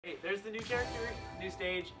Hey, there's the new character, new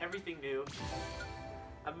stage, everything new.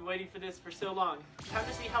 I've been waiting for this for so long. Time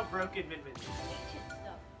to see how broken Min Min is. Ancient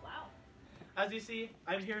stuff. Wow. As you see,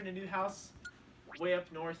 I'm here in a new house, way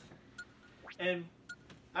up north, and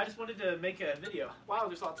I just wanted to make a video. Wow,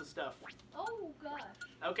 there's lots of stuff. Oh gosh.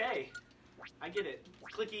 Okay, I get it.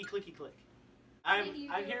 Clicky, clicky, click. I'm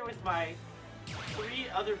here with my 3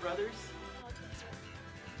 other brothers.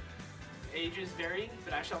 Ages varying,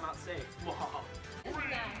 but I shall not say.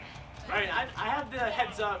 Alright, I have the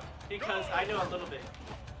heads up because I know a little bit.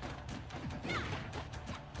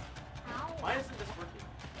 Why isn't this working?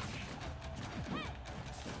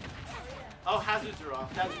 Oh, hazards are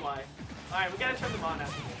off, that's why. Alright, we gotta turn them on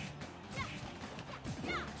after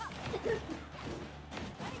this.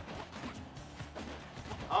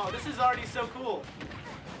 Oh, this is already so cool.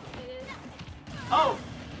 Oh!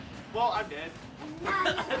 Well, I'm dead.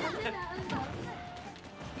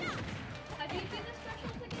 Have you seen the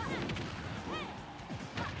specials again?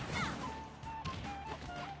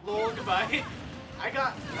 Lol, goodbye. I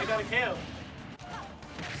got a KO.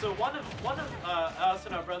 So one of us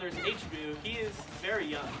and our brothers, H-Boo, he is very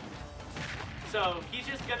young. So he's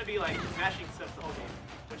just gonna be like mashing stuff the whole game,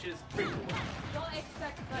 which is pretty cool. Don't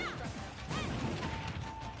expect much from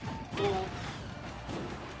Lol.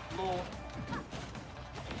 Lol.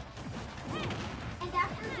 And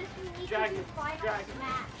after this, we need Dragon, to do final dragon.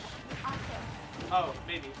 smash. Also. Oh,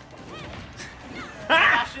 maybe.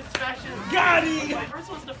 Smash. Got it! My first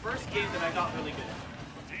was the first game that I got really good at.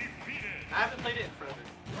 I haven't played it in forever.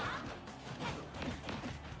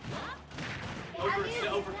 The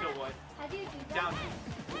overkill one. How do you do that? Down.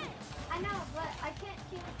 I know, but I can't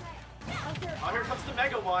change my other Oh, here arm. comes the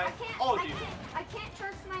Mega Y. Oh, dude. I can't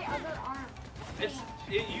charge my other arm.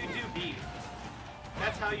 You do B.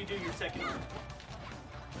 That's how you do your second arm.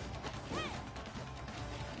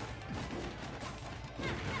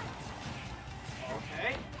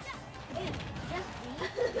 Okay. Wait, just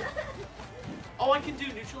me? Oh, I can do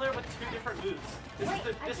neutral air with 2 different moves.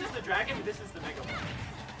 This is the dragon, and this is the Mega one.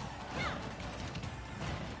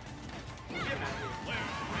 Get him out here.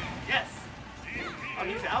 Yes! Oh,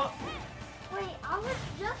 he's out? Wait, I was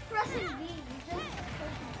just pressing B. You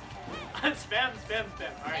just Spam.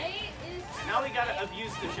 Alright. A is. And now we gotta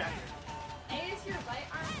abuse the shatter. A is your right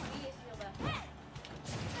arm. B is your left.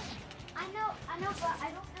 I know, but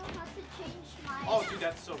I don't know how to change my. Oh, dude,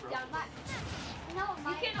 that's so broken. Down. No,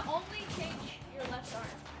 my. You can only change your left arm.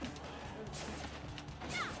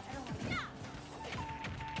 I don't want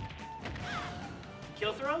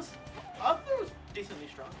Kill throws? Up throws decently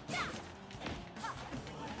strong.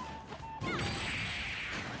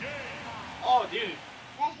 Oh, dude.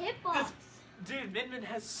 that hitbox. Dude, Min Min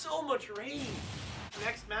has so much range.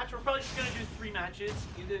 Next match, we're probably just gonna do 3 matches.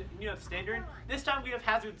 Either standard. This time we have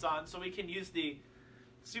hazards on, so we can use the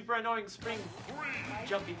super annoying spring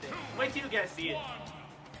jumpy thing. Wait till you guys see it.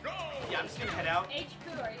 Yeah, I'm just gonna head out. HQ,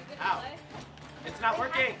 are you gonna Ow. play? It's not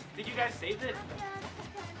working. Did you guys save it?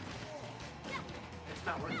 It's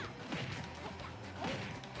not working.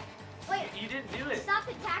 Wait, You didn't do it. stop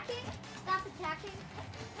attacking. Stop attacking.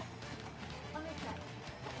 Let me try.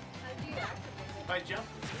 How do you activate it? If I jump.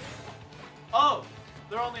 Oh,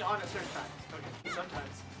 they're only on at certain times. Okay,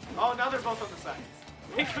 sometimes. Oh, now they're both on the sides.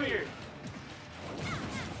 Hey, come here.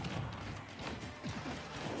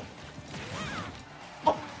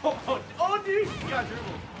 Oh, dude, you got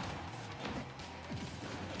dribbled.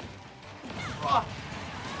 Oh,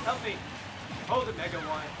 help me. Oh, the Mega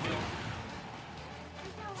Y.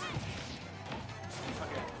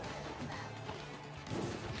 Okay.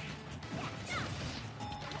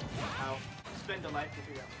 Ow. Spend a life to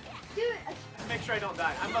figure out. Dude, Make sure I don't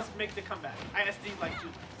die. I must make the comeback. I SD like 2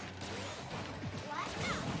 times.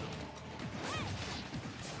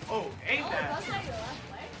 Oh, aim Oh, that. was that your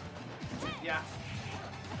left leg? Yeah.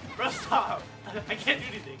 Bro, stop. I can't do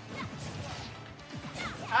anything.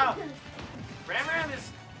 Ow. Ram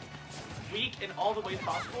is weak in all the ways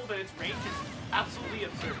possible, but its range is absolutely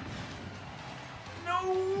absurd.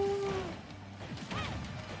 No!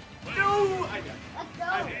 No! I died. let's go.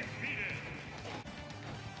 I'm dead.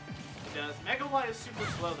 It does. Mega Y is super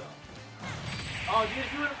slow though. Oh, dude,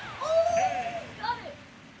 if you would Oh, got it.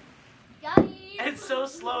 Got it. It's so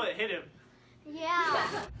slow it hit him.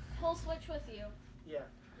 Yeah. He'll switch with you. Yeah.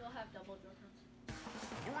 You'll have double Jotans.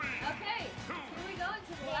 Okay, here we go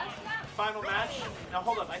into the last match. Final match. Now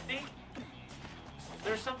hold up, I think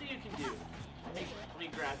there's something you can do. Let me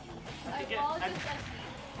grab you. I think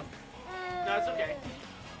no, it's okay.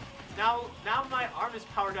 Now my arm is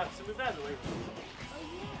powered up, so move out of the way.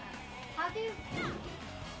 How do you?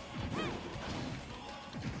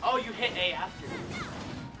 Oh, you hit A after.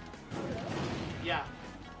 Yeah.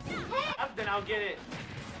 Then I'll get it.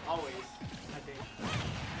 Always, I think.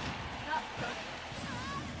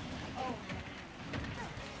 Oh.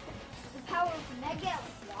 The power of Mega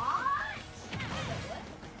what?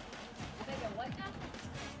 Mega what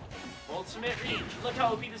now? Ultimate reach. Look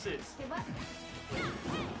how OP this is. Okay, what?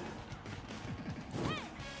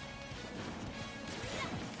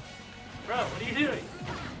 Bro, what are you doing?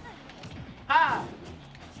 Ha!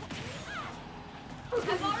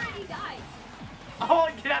 I've already died. Oh,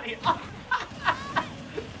 get out of here.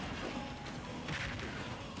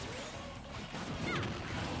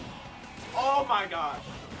 Oh my gosh.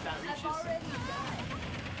 That I've reaches. already died.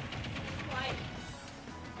 Right.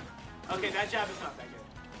 Okay, that jab is not that good.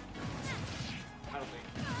 I don't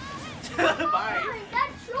think. Bye. Is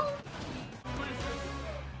that true?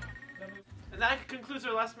 And that concludes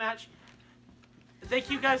our last match. Thank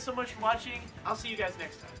you guys so much for watching. I'll see you guys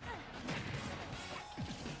next time.